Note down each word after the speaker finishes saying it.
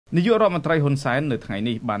នាយករដ្ឋមន្ត្រីហ៊ុនសែននៅថ្ងៃ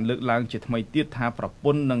នេះបានលើកឡើងជាថ្មីទៀតថាប្រព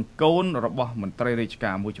ន្ធនិងកូនរបស់មន្ត្រីរាជ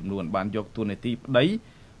ការមួយចំនួនបានយកតួនាទីប្តី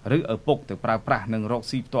ឬឪពុកទៅប្រើប្រាស់និងរក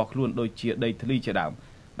ស៊ីផ្ទាល់ខ្លួនដូចជាដីធ្លីជាដើម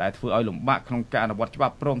ដែលធ្វើឲ្យលំបាកក្នុងការអនុវត្តច្បា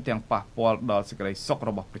ប់ព្រមទាំងប៉ះពាល់ដល់សេចក្តីសុខ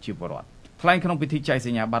របស់ប្រជាពលរដ្ឋថ្លែងក្នុងពិធីចែកស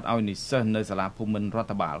ញ្ញាបត្រឲ្យនិស្សិតនៅសាលាភូមិន្ទរ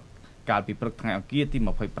ដ្ឋបាលកាលពីព្រឹកថ្ងៃអង្គារទី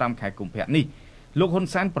25ខែកុម្ភៈនេះលោកហ៊ុន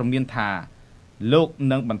សែនប្រមានថាលោក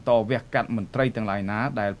នឹងបន្តវះកាត់មន្ត្រីទាំងឡាយណា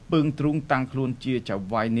ដែលពឹងទ្រូងតាំងខ្លួនជាចៅ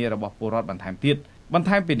ហ្វាយនារបស់ពលរដ្ឋបន្ថែមទៀតបន្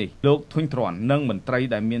ថែមពីនេះលោកធុញទ្រាន់នឹងមន្ត្រី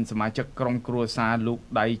ដែលមានសមាជិកក្រុមគ្រួសារលោក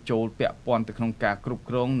ដៃចូលពាក់ព័ន្ធទៅក្នុងការគ្រប់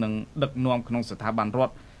គ្រងនិងដឹកនាំក្នុងស្ថាប័នរ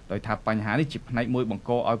ដ្ឋដោយថាបញ្ហានេះជាផ្នែកមួយបង្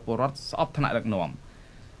កឲ្យពលរដ្ឋស្អប់ថ្នាក់ដឹកនាំ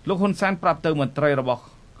លោកហ៊ុនសែនប្រាប់ទៅមន្ត្រីរបស់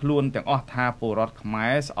ខ្លួនទាំងអស់ថាពលរដ្ឋខ្មែ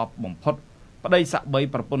រស្អប់បំផុតប្តីសាក់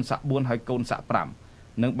3ប្រពន្ធសាក់4ហើយកូនសាក់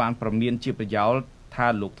5និងបានប្រមានជាប្រយោលថា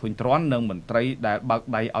លោកធុញទ្រាន់នឹងមន្ត្រីដែលបើក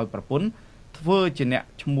ដៃឲ្យប្រពន្ធធ្វើជាអ្នក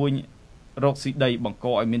ឈ្មួញរកស៊ីដីបង្ក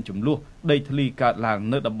ឲ្យមានចំនួនដីធ្លីកើតឡើង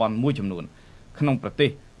នៅតំបន់មួយចំនួនក្នុងប្រទេស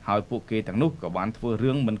ហើយពួកគេទាំងនោះក៏បានធ្វើ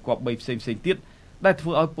រឿងមិនគប្បីផ្សេងទៀតដែលធ្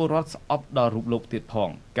វើឲ្យពលរដ្ឋស្អប់ដល់រូបលោកទៀតផង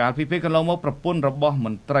កាលពីពេលកន្លងមកប្រពន្ធរបស់ម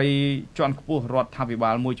ន្ត្រីជាន់ខ្ពស់រដ្ឋាភិបា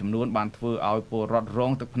លមួយចំនួនបានធ្វើឲ្យពលរដ្ឋរ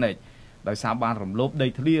ងទឹកភ្នែកដោយសារបានរំលោភដី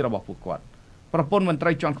ធ្លីរបស់ពួកគាត់ប្រពន្ធមន្ត្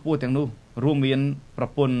រីជាន់ខ្ពស់ទាំងនោះរួមមានប្រ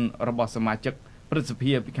ពន្ធរបស់សមាជិកព្រឹទ្ធស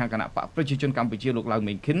ភាពីខាងគណៈបកប្រជាជនកម្ពុជាលោកឡៅ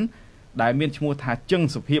មេងខិនដែលមានឈ្មោះថាជឹង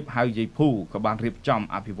សុភាពហៅយាយភូក៏បានរៀបចំ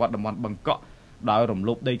អភិវឌ្ឍតំបន់បឹងកក់ដោយរំ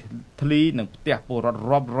លោភដីធ្លីនិងផ្ទះពលរដ្ឋ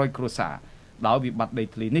រាប់រយគ្រួសារដោយវិបត្តិដី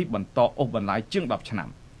ធ្លីនេះបន្តអូសបន្លាយជាង10ឆ្នាំ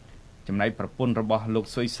ចំណែកប្រពន្ធរបស់លោក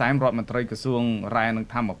ស៊ុយសែមរដ្ឋមន្ត្រីក្រសួងរ៉ែនិង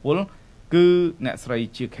ធម្មពលគឺអ្នកស្រី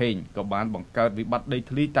ជាខេងក៏បានបង្កើតវិបត្តិដី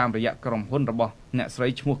ធ្លីតាមរយៈក្រុមហ៊ុនរបស់អ្នកស្រី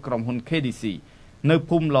ឈ្មោះក្រុមហ៊ុន KDC នៅ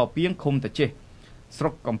ភូមិឡពីងឃុំតាចេះស្រុ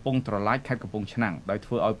កកំពង់ត្រឡាចខេត្តកំពង់ឆ្នាំងដោយ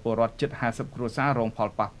ធ្វើឲ្យពលរដ្ឋជិត50គ្រួសាររងផល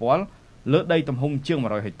ប៉ះពាល់លើដីទំហំជាង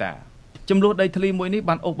100ហិកតាចំនួនដីធ្លីមួយនេះ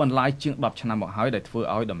បានអូសបន្លាយជាង10ឆ្នាំមកហើយដែលធ្វើ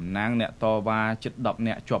ឲ្យតំណាងអ្នកតវ៉ាជិត10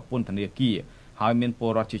នាក់ជាប់ពន្ធនាគារហើយមានពល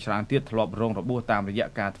រដ្ឋជាច្រើនទៀតធ្លាប់រងរបួសតាមរយៈ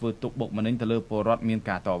ការធ្វើទុកបុកម្នេញទៅលើពលរដ្ឋមាន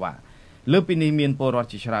ការតវ៉ាលើពីនេះមានពលរដ្ឋ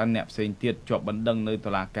ជាច្រើនអ្នកផ្សេងទៀតជាប់បណ្ដឹងនៅតុ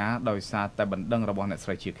លាការដោយសារតែបណ្ដឹងរបស់អ្នកស្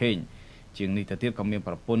រីជាខេងជាងនេះទៅទៀតក៏មាន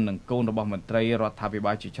ប្រពន្ធនិងកូនរបស់មន្ត្រីរដ្ឋាភិ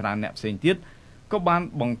បាលជាច្រើនអ្នកផ្សេងទៀតក៏បាន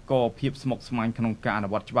បង្កភាពស្មុគស្មាញក្នុងការអនុ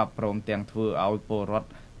វត្តច្បាប់ព្រមទាំងធ្វើឲ្យពលរដ្ឋ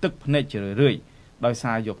ទឹកភ្នែកជារឿយៗដោយ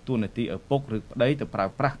សារយកតួនាទីឪពុកឬប្តីទៅប្រើ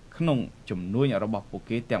ប្រាស់ក្នុងជំនួញរបស់ពួក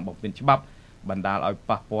គេទាំងបំពេញច្បាប់បណ្ដាលឲ្យ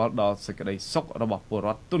ប៉ះពាល់ដល់សេចក្តីសុខរបស់ពលរ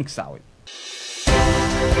ដ្ឋទុនខ្សោយ